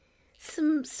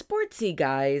Some sportsy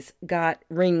guys got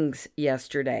rings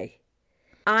yesterday.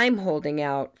 I'm holding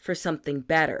out for something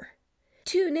better.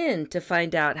 Tune in to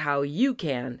find out how you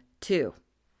can, too.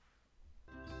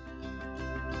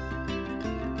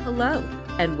 Hello,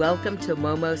 and welcome to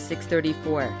Momo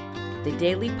 634, the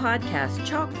daily podcast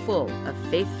chock full of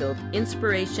faith-filled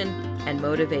inspiration and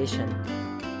motivation.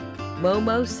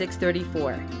 Momo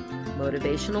 634,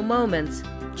 motivational moments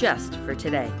just for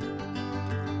today.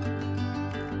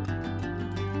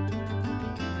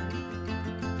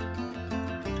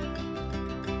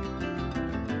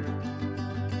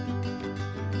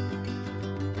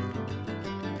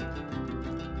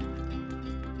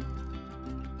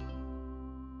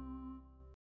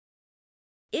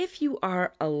 If you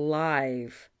are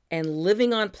alive and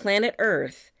living on planet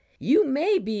Earth, you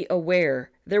may be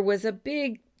aware there was a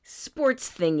big sports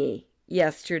thingy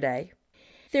yesterday.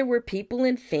 There were people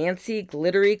in fancy,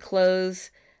 glittery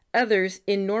clothes, others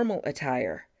in normal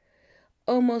attire.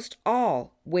 Almost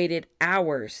all waited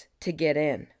hours to get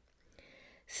in.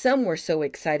 Some were so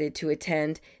excited to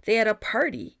attend, they had a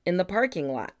party in the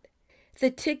parking lot.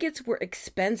 The tickets were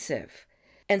expensive.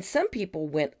 And some people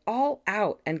went all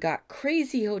out and got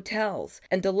crazy hotels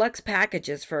and deluxe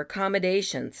packages for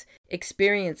accommodations,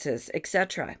 experiences,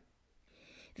 etc.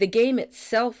 The game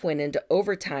itself went into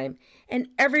overtime and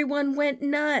everyone went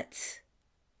nuts.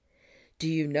 Do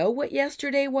you know what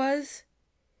yesterday was?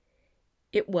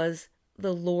 It was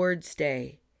the Lord's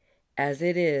Day, as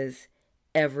it is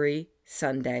every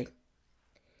Sunday.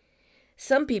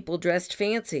 Some people dressed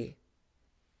fancy.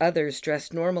 Others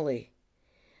dressed normally.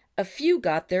 A few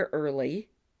got there early.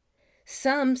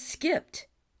 Some skipped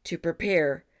to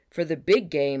prepare for the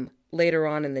big game later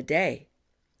on in the day.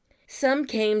 Some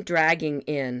came dragging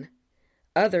in.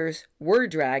 Others were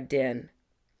dragged in.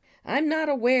 I'm not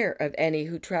aware of any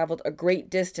who traveled a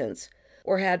great distance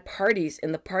or had parties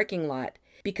in the parking lot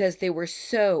because they were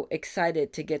so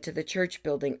excited to get to the church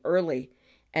building early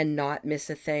and not miss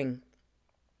a thing.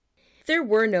 There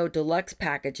were no deluxe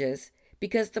packages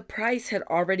because the price had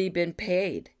already been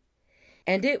paid.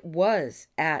 And it was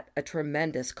at a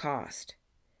tremendous cost.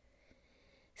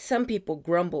 Some people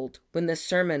grumbled when the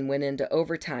sermon went into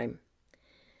overtime.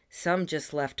 Some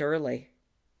just left early.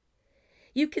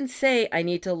 You can say I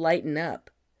need to lighten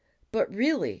up, but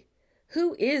really,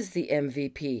 who is the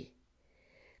MVP?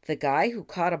 The guy who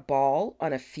caught a ball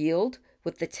on a field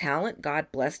with the talent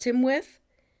God blessed him with?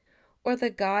 Or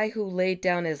the guy who laid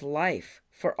down his life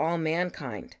for all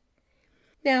mankind?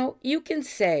 Now, you can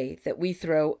say that we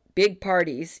throw big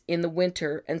parties in the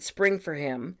winter and spring for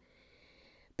him,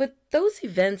 but those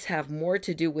events have more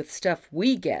to do with stuff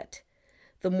we get,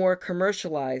 the more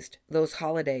commercialized those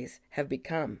holidays have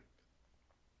become.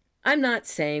 I'm not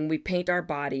saying we paint our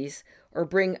bodies or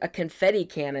bring a confetti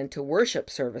cannon to worship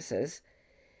services,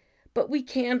 but we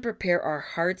can prepare our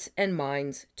hearts and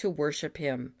minds to worship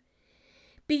him.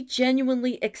 Be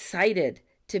genuinely excited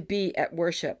to be at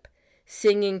worship,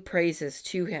 singing praises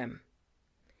to him.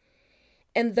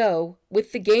 And though,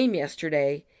 with the game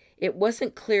yesterday, it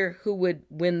wasn't clear who would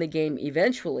win the game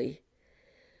eventually,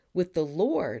 with the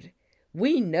Lord,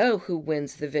 we know who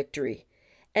wins the victory,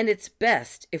 and it's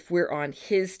best if we're on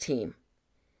his team.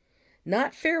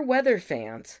 Not fair weather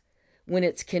fans, when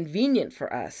it's convenient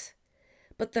for us,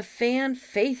 but the fan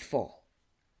faithful.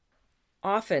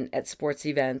 Often at sports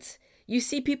events, you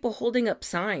see people holding up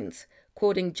signs,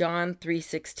 quoting John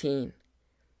 3:16.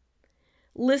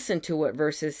 Listen to what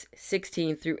verses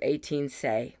 16 through 18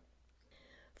 say.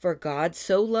 For God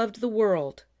so loved the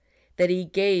world that he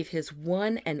gave his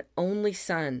one and only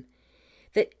Son,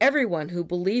 that everyone who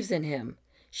believes in him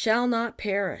shall not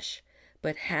perish,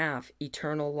 but have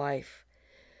eternal life.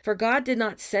 For God did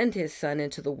not send his Son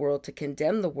into the world to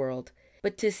condemn the world,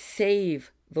 but to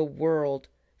save the world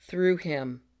through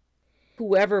him.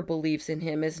 Whoever believes in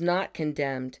him is not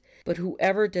condemned, but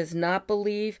whoever does not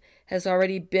believe has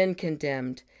already been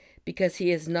condemned, because he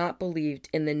has not believed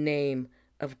in the name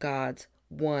of God's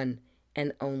one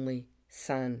and only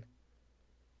Son.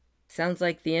 Sounds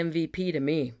like the MVP to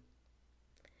me.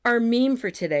 Our meme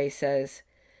for today says,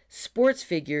 sports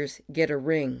figures get a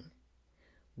ring.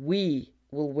 We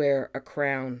will wear a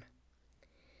crown.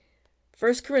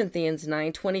 1 Corinthians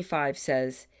 9:25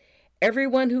 says,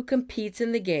 everyone who competes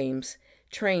in the games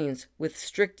trains with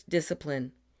strict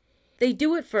discipline. They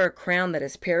do it for a crown that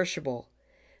is perishable,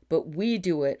 but we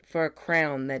do it for a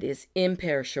crown that is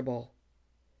imperishable.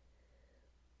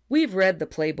 We've read the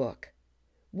playbook.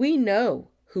 We know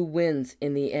who wins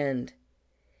in the end.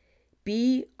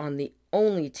 Be on the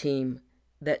only team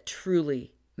that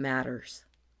truly matters.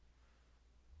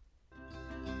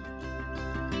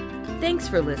 Thanks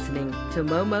for listening to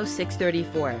Momo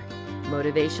 634.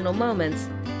 motivational moments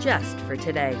just for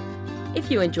today.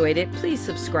 If you enjoyed it, please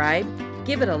subscribe,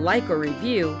 give it a like or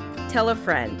review, tell a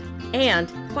friend, and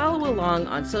follow along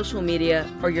on social media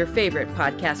or your favorite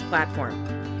podcast platform.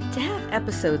 To have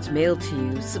episodes mailed to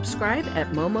you, subscribe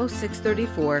at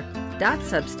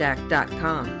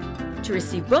momo634.substack.com. To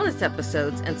receive bonus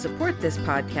episodes and support this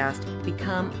podcast,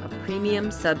 become a premium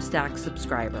Substack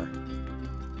subscriber.